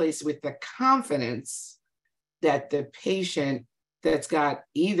take place with the confidence that the patient that's got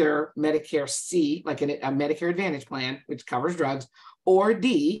either Medicare C, like a Medicare Advantage plan, which covers drugs, or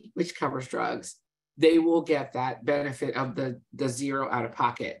D, which covers drugs, they will get that benefit of the $0 out of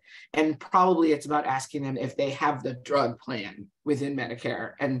pocket. And probably it's about asking them if they have the drug plan within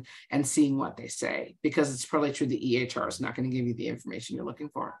Medicare and seeing what they say, because it's probably true the EHR is not going to give you the information you're looking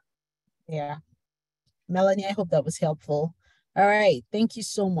for. Yeah. Melanie, I hope that was helpful. All right. Thank you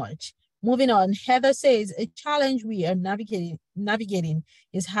so much. Moving on, Heather says, a challenge we are navigating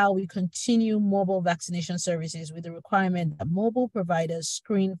is how we continue mobile vaccination services with the requirement that mobile providers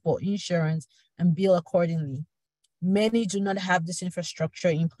screen for insurance and bill accordingly. Many do not have this infrastructure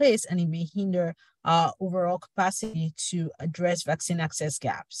in place, and it may hinder our overall capacity to address vaccine access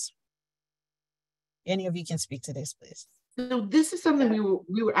gaps. Any of you can speak to this, please. So this is something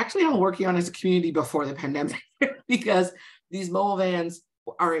we were actually all working on as a community before the pandemic, because these mobile vans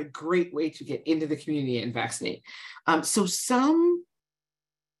are a great way to get into the community and vaccinate. The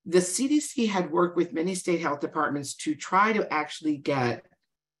CDC had worked with many state health departments to try to actually get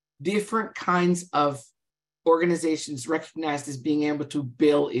different kinds of organizations recognized as being able to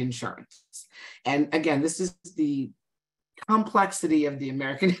bill insurance. And again, this is the complexity of the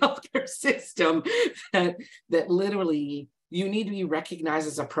American healthcare system, that literally you need to be recognized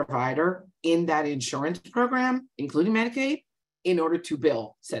as a provider in that insurance program, including Medicaid, in order to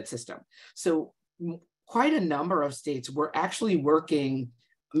bill said system. So quite a number of states were actually working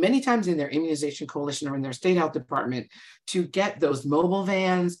many times in their immunization coalition or in their state health department to get those mobile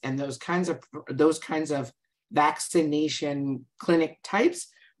vans and those kinds of vaccination clinic types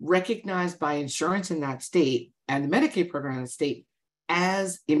recognized by insurance in that state and the Medicaid program in the state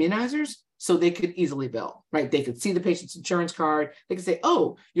as immunizers, so they could easily bill, right? They could see the patient's insurance card. They could say,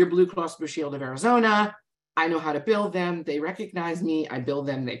 oh, you're Blue Cross Blue Shield of Arizona. I know how to bill them. They recognize me. I bill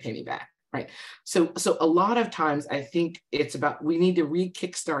them. They pay me back, right? So a lot of times I think it's about, we need to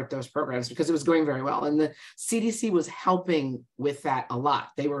kickstart those programs because it was going very well. And the CDC was helping with that a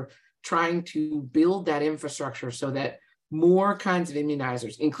lot. They were trying to build that infrastructure so that more kinds of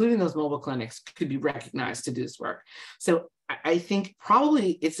immunizers, including those mobile clinics, could be recognized to do this work. So I think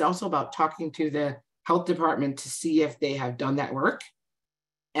probably it's also about talking to the health department to see if they have done that work.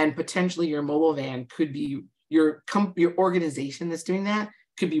 And potentially your mobile van could be, your organization that's doing that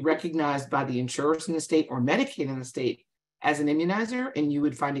could be recognized by the insurers in the state or Medicaid in the state as an immunizer, and you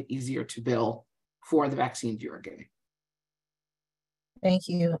would find it easier to bill for the vaccines you are getting. Thank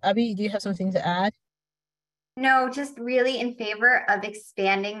you. Abby, do you have something to add? No, just really in favor of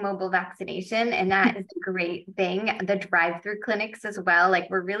expanding mobile vaccination. And that is a great thing. The drive-through clinics as well. Like,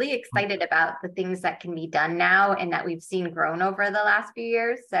 we're really excited about the things that can be done now and that we've seen grown over the last few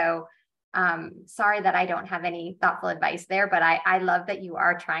years. So sorry that I don't have any thoughtful advice there, but I love that you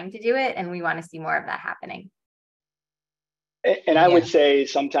are trying to do it, and we want to see more of that happening. And I would say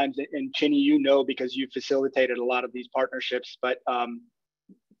sometimes, and Chinnie, you know, because you facilitated a lot of these partnerships, but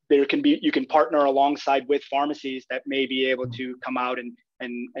you can partner alongside with pharmacies that may be able to come out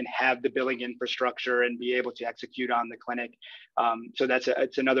and have the billing infrastructure and be able to execute on the clinic. So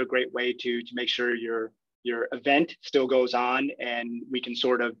it's another great way to make sure your event still goes on, and we can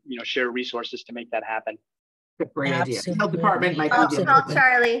sort of share resources to make that happen. Great idea. Absolutely. Health department might be call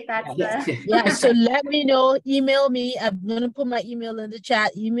Charlie. That's yeah. So let me know. Email me. I'm gonna put my email in the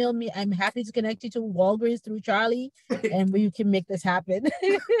chat. Email me. I'm happy to connect you to Walgreens through Charlie, and we can make this happen.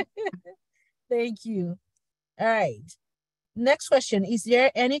 Thank you. All right. Next question, is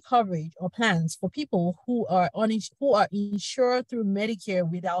there any coverage or plans for people who are insured through Medicare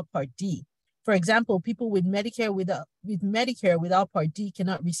without Part D? For example, people with Medicare without Part D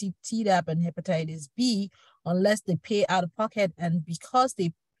cannot receive Tdap and hepatitis B unless they pay out of pocket, and because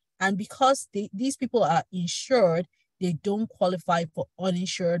these people are insured, they don't qualify for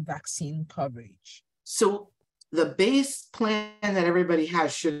uninsured vaccine coverage. So the base plan that everybody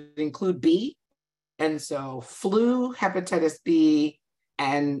has should include B. And so flu, hepatitis B,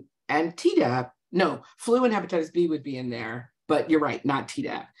 and Tdap. No, flu and hepatitis B would be in there, but you're right, not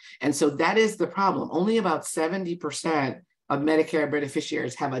Tdap. And so that is the problem. Only about 70% of Medicare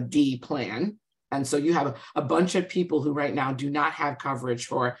beneficiaries have a D plan. And so you have a bunch of people who right now do not have coverage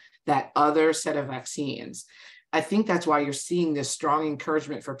for that other set of vaccines. I think that's why you're seeing this strong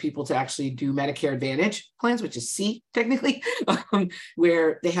encouragement for people to actually do Medicare Advantage plans, which is C technically,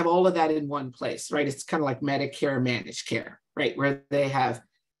 where they have all of that in one place, right? It's kind of like Medicare managed care, right? Where they have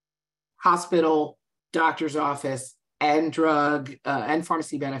hospital, doctor's office, and drug and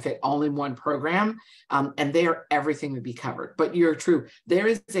pharmacy benefit all in one program. And there, everything would be covered. But you're true. There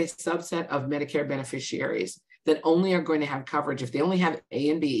is a subset of Medicare beneficiaries that only are going to have coverage. If they only have A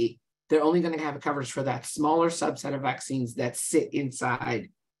and B, they're only going to have coverage for that smaller subset of vaccines that sit inside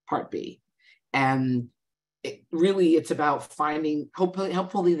Part B. And it's about finding,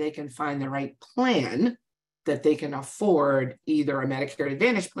 hopefully they can find the right plan that they can afford, either a Medicare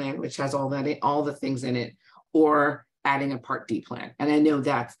Advantage plan, which has all the things in it, or adding a Part D plan. And I know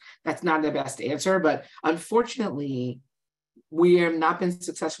that's not the best answer, but unfortunately, we have not been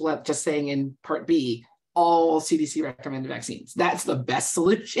successful at just saying in Part B, all CDC recommended vaccines. That's the best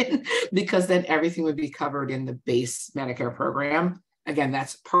solution, because then everything would be covered in the base Medicare program. Again,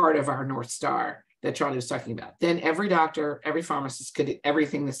 that's part of our North Star that Charlie was talking about. Then every doctor, every pharmacist could do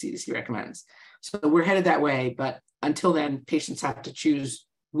everything the CDC recommends. So we're headed that way, but until then, patients have to choose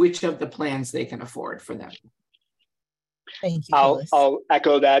which of the plans they can afford for them. Thank you. I'll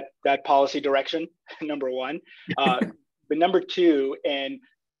echo that policy direction, number one. But number two, and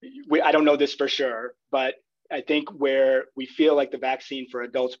I don't know this for sure, but I think where we feel like the vaccine for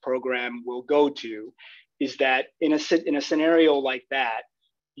adults program will go to is that in a scenario like that,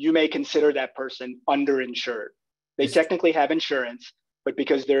 you may consider that person underinsured. They technically have insurance, but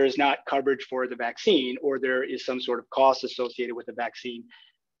because there is not coverage for the vaccine, or there is some sort of cost associated with the vaccine,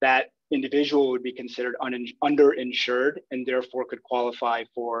 that individual would be considered underinsured and therefore could qualify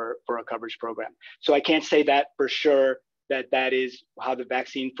for a coverage program. So I can't say that for sure that is how the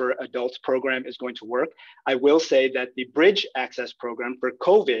vaccine for adults program is going to work. I will say that the bridge access program for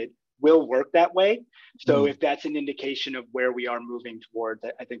COVID will work that way. So if that's an indication of where we are moving towards,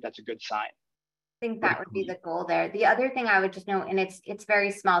 I think that's a good sign. I think that would be the goal there. The other thing I would just note, and it's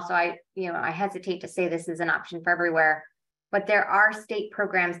very small, so I hesitate to say this is an option for everywhere, but there are state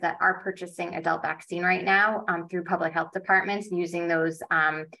programs that are purchasing adult vaccine right now through public health departments using those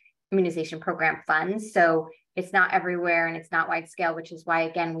immunization program funds. So it's not everywhere and it's not wide scale, which is why,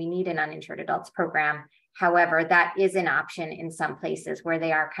 again, we need an uninsured adults program. However, that is an option in some places where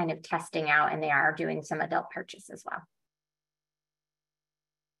they are kind of testing out and they are doing some adult purchase as well.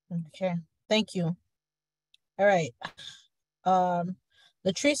 Okay, thank you. All right.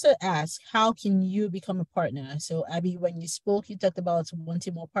 Latricia asked, how can you become a partner? So Abby, when you spoke, you talked about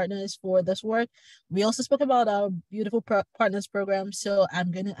wanting more partners for this work. We also spoke about our beautiful partners program. So I'm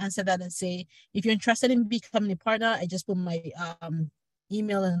going to answer that and say, if you're interested in becoming a partner, I just put my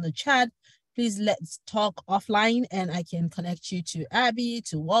email in the chat. Please let's talk offline and I can connect you to Abby,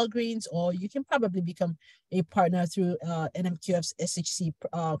 to Walgreens, or you can probably become a partner through NMQF's SHC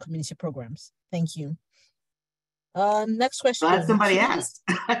community programs. Thank you. Next question. Glad somebody asked.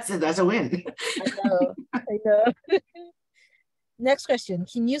 That's a win. I know. Next question.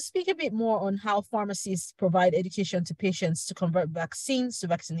 Can you speak a bit more on how pharmacies provide education to patients to convert vaccines to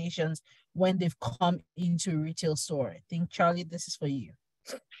vaccinations when they've come into a retail store? I think, Charlie, this is for you.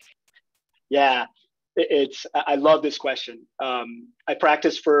 Yeah, I love this question. I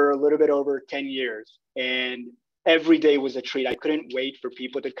practiced for a little bit over 10 years and every day was a treat. I couldn't wait for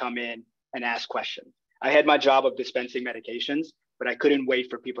people to come in and ask questions. I had my job of dispensing medications, but I couldn't wait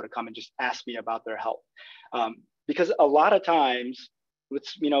for people to come and just ask me about their health. Because a lot of times,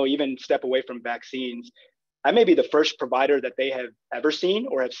 let's even step away from vaccines, I may be the first provider that they have ever seen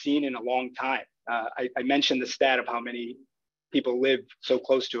or have seen in a long time. I mentioned the stat of how many people live so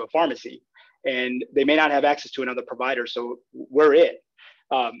close to a pharmacy, and they may not have access to another provider, so we're it.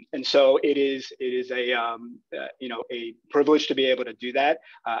 And so it is a a privilege to be able to do that.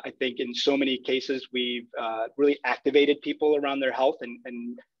 I think in so many cases we've really activated people around their health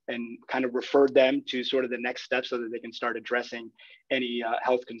and kind of referred them to sort of the next step so that they can start addressing any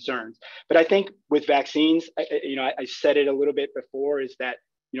health concerns. But I think with vaccines, I said it a little bit before, is that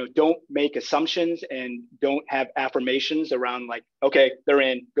don't make assumptions and don't have affirmations around like, okay, they're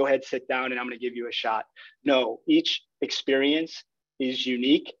in, go ahead, sit down, and I'm going to give you a shot. No, each experience is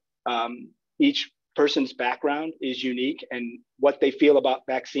unique. Each person's background is unique, and what they feel about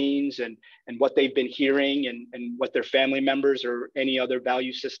vaccines and what they've been hearing and what their family members or any other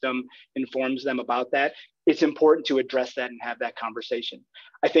value system informs them about that. It's important to address that and have that conversation.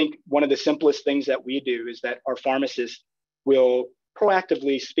 I think one of the simplest things that we do is that our pharmacists will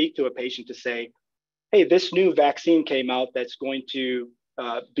proactively speak to a patient to say, hey, this new vaccine came out that's going to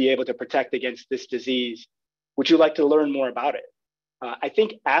be able to protect against this disease. Would you like to learn more about it? I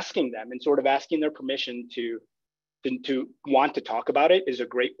think asking them and sort of asking their permission to want to talk about it is a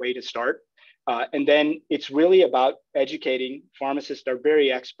great way to start. And then it's really about educating. Pharmacists are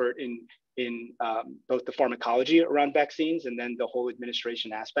very expert in both the pharmacology around vaccines and then the whole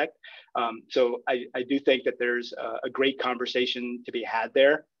administration aspect. So I do think that there's a great conversation to be had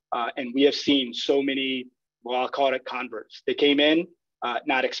there. And we have seen so many, well, I'll call it converts. They came in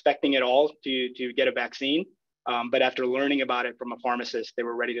not expecting at all to get a vaccine. But after learning about it from a pharmacist, they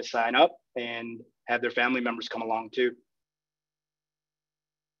were ready to sign up and have their family members come along too.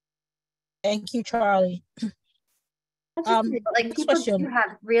 Thank you, Charlie. Like people do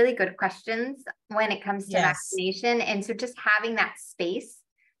have really good questions when it comes to vaccination. And so just having that space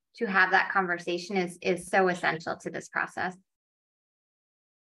to have that conversation is so essential to this process.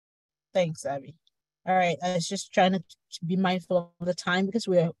 Thanks, Abby. All right, I was just trying to be mindful of the time because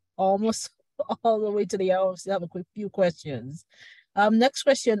we're almost all the way to the hour. We still have a few questions. Next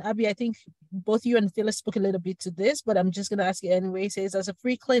question, Abby, I think both you and Phyllis spoke a little bit to this, but I'm just going to ask you anyway. It says, as a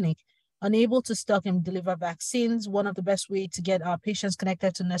free clinic, unable to stock and deliver vaccines, what are the best ways to get our patients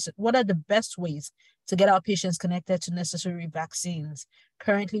connected to necessary vaccines?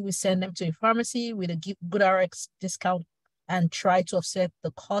 Currently, we send them to a pharmacy with a GoodRx discount and try to offset the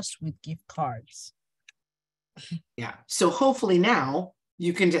cost with gift cards. Yeah, so hopefully now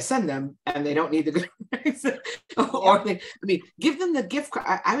you can just send them and they don't need the GoodRx. Or give them the gift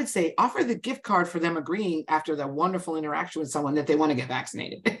card. I would say offer the gift card for them agreeing after the wonderful interaction with someone that they want to get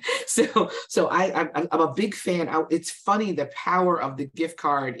vaccinated. So I'm a big fan. It's funny the power of the gift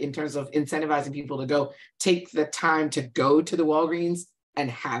card in terms of incentivizing people to go take the time to go to the Walgreens and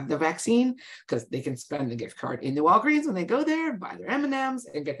have the vaccine, because they can spend the gift card in the Walgreens when they go there, buy their M&Ms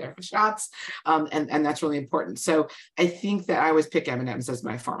and get their shots. And that's really important. So I think that I always pick M&Ms as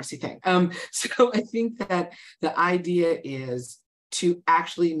my pharmacy thing. So I think that the idea is to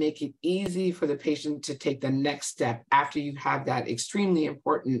actually make it easy for the patient to take the next step after you have that extremely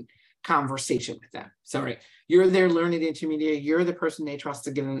important conversation with them. So right, you're their learning intermediary, you're the person they trust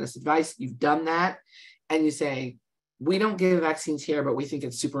to give them this advice, you've done that, and you say, we don't give vaccines here, but we think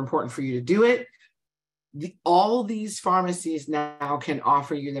it's super important for you to do it. All these pharmacies now can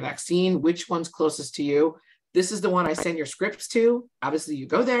offer you the vaccine. Which one's closest to you? This is the one I send your scripts to. Obviously, you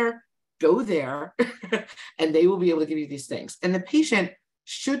go there, and they will be able to give you these things. And the patient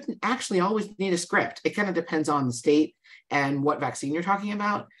shouldn't actually always need a script. It kind of depends on the state and what vaccine you're talking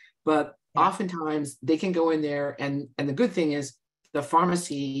about. But oftentimes they can go in there, and the good thing is the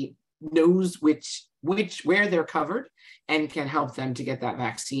pharmacy knows where they're covered and can help them to get that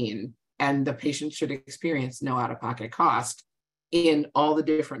vaccine. And the patient should experience no out-of-pocket cost in all the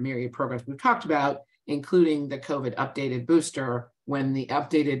different myriad programs we've talked about, including the COVID updated booster, when the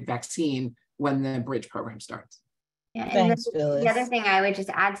updated vaccine, when the bridge program starts. Yeah, and thanks, the other thing I would just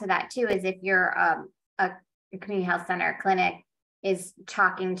add to that too is if you're a community health center clinic is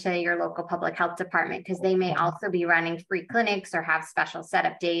talking to your local public health department, because they may also be running free clinics or have special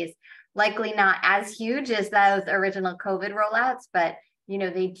setup days, likely not as huge as those original COVID rollouts, but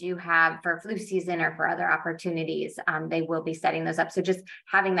they do have for flu season or for other opportunities, they will be setting those up. So just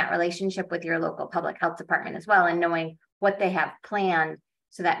having that relationship with your local public health department as well, and knowing what they have planned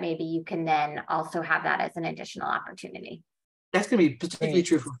so that maybe you can then also have that as an additional opportunity. That's going to be particularly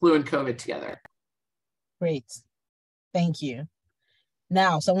true for flu and COVID together. Great. Thank you.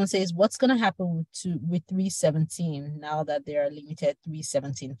 Now, someone says, what's going to happen with 317 now that there are limited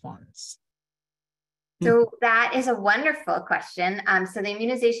 317 funds? So that is a wonderful question. So the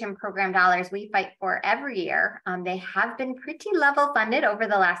immunization program dollars we fight for every year, they have been pretty level funded over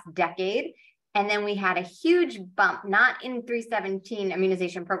the last decade. And then we had a huge bump, not in 317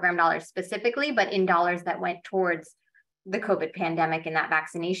 immunization program dollars specifically, but in dollars that went towards the COVID pandemic and that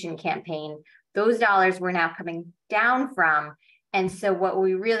vaccination campaign, those dollars we're now coming down from. And so what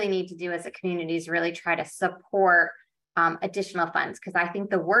we really need to do as a community is really try to support additional funds, because I think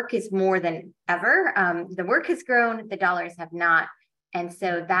the work is more than ever. The work has grown, the dollars have not. And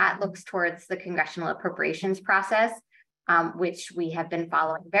so that looks towards the congressional appropriations process, which we have been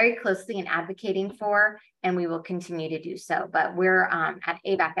following very closely and advocating for, and we will continue to do so. But we're at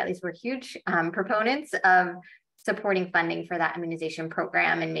ABAC, at least we're huge proponents of supporting funding for that immunization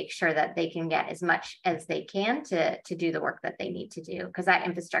program and make sure that they can get as much as they can to do the work that they need to do, because that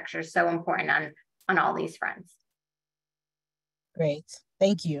infrastructure is so important on all these fronts. Great,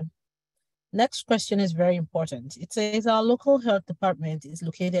 thank you. Next question is very important. It says our local health department is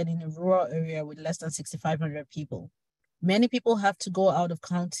located in a rural area with less than 6,500 people. Many people have to go out of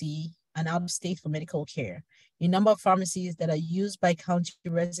county and out of state for medical care. A number of pharmacies that are used by county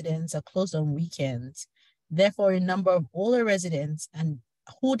residents are closed on weekends. Therefore, a number of older residents and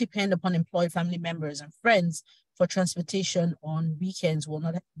who depend upon employed family members and friends for transportation on weekends will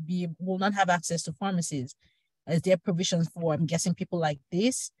not have access to pharmacies. As there are provisions for, I'm guessing, people like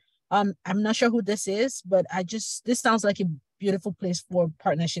this. I'm not sure who this is, but this sounds like a beautiful place for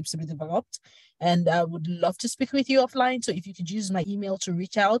partnerships to be developed. And I would love to speak with you offline. So if you could use my email to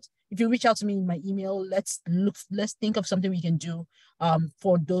reach out, if you reach out to me in my email, let's think of something we can do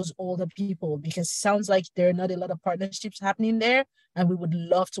for those older people, because it sounds like there are not a lot of partnerships happening there, and we would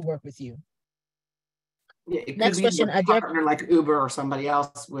love to work with you. Yeah, it Next could be question, a partner like Uber or somebody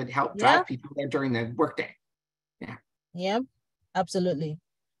else would help drive people there during the workday. Yeah, absolutely.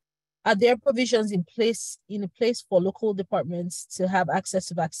 Are there provisions in a place for local departments to have access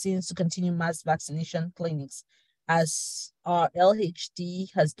to vaccines to continue mass vaccination clinics, as our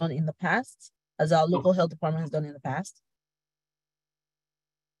LHD has done in the past, as our local health department has done in the past?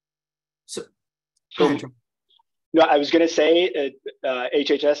 So no, I was going to say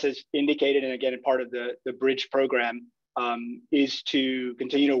HHS has indicated, and again, part of the Bridge program is to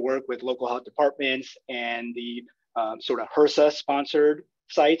continue to work with local health departments and the sort of HRSA sponsored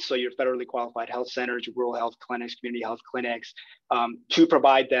sites, so your federally qualified health centers, your rural health clinics, community health clinics, to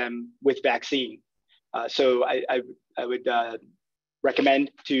provide them with vaccine. So I would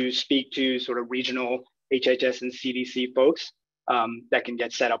recommend to speak to sort of regional HHS and CDC folks that can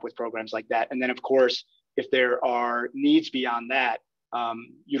get set up with programs like that. And then, of course, if there are needs beyond that,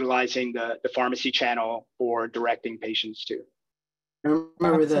 utilizing the pharmacy channel for directing patients to.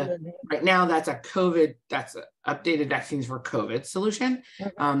 Remember right now that's updated vaccines for COVID solution.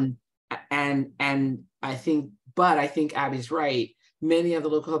 And I think Abby's right. Many of the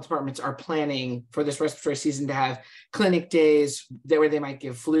local health departments are planning for this respiratory season to have clinic days where they might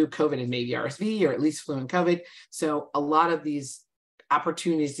give flu, COVID, and maybe RSV, or at least flu and COVID. So a lot of these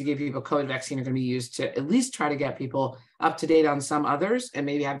opportunities to give people COVID vaccine are going to be used to at least try to get people up to date on some others, and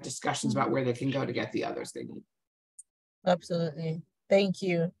maybe have discussions about where they can go to get the others they need. Absolutely. Thank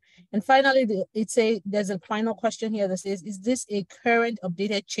you. And finally, there's a final question here that says, is this a current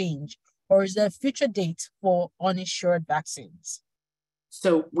updated change, or is there a future date for uninsured vaccines?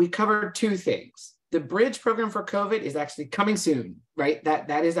 So we covered two things. The Bridge program for COVID is actually coming soon, right?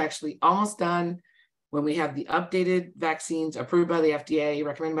 That is actually almost done. When we have the updated vaccines approved by the FDA,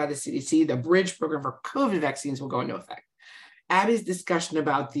 recommended by the CDC, the Bridge program for COVID vaccines will go into effect. Abby's discussion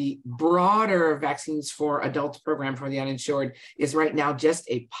about the broader vaccines for adults program for the uninsured is right now just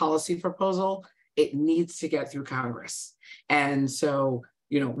a policy proposal. It needs to get through Congress. And so,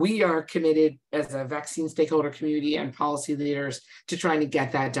 we are committed as a vaccine stakeholder community and policy leaders to trying to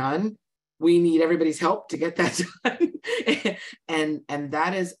get that done. We need everybody's help to get that done. and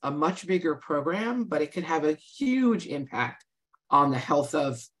that is a much bigger program, but it could have a huge impact on the health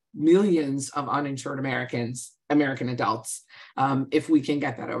of millions of uninsured American adults, if we can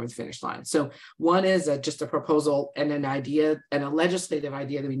get that over the finish line. So one is just a proposal and an idea and a legislative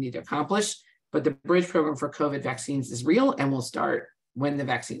idea that we need to accomplish, but the Bridge program for COVID vaccines is real and will start when the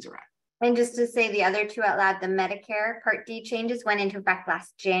vaccines arrive. And just to say the other two out loud, the Medicare Part D changes went into effect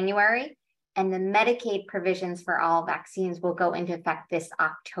last January, and the Medicaid provisions for all vaccines will go into effect this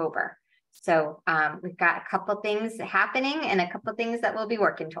October. So we've got a couple things happening and a couple things that we'll be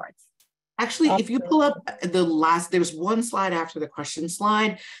working towards. Actually, if you pull up there was one slide after the question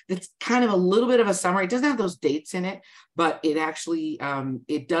slide that's kind of a little bit of a summary. It doesn't have those dates in it, but it actually,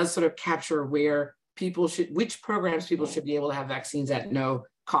 it does sort of capture which programs people should be able to have vaccines at no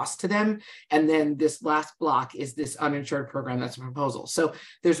cost to them. And then this last block is this uninsured program that's a proposal. So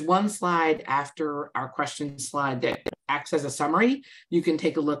there's one slide after our question slide that acts as a summary you can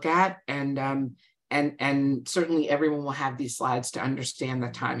take a look at, and certainly everyone will have these slides to understand the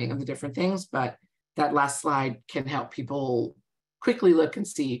timing of the different things, but that last slide can help people quickly look and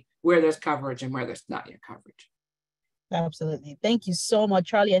see where there's coverage and where there's not yet coverage. Absolutely. Thank you so much,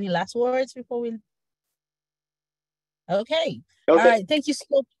 Charlie. Any last words before we? Okay. All right. Thank you so.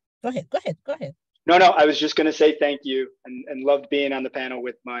 Go ahead. No, I was just going to say thank you and loved being on the panel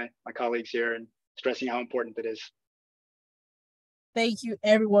with my colleagues here and stressing how important it is. Thank you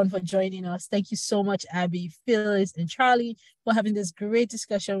everyone for joining us. Thank you so much, Abby, Phyllis, and Charlie for having this great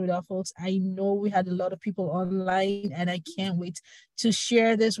discussion with our folks. I know we had a lot of people online and I can't wait to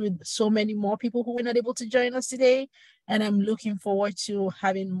share this with so many more people who were not able to join us today. And I'm looking forward to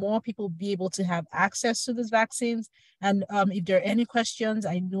having more people be able to have access to these vaccines. And if there are any questions,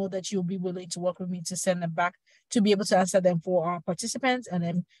 I know that you'll be willing to work with me to send them back to be able to answer them for our participants. And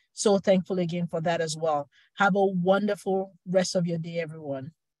I'm so thankful again for that as well. Have a wonderful rest of your day,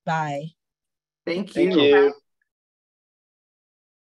 everyone. Bye. Thank you. Thank you.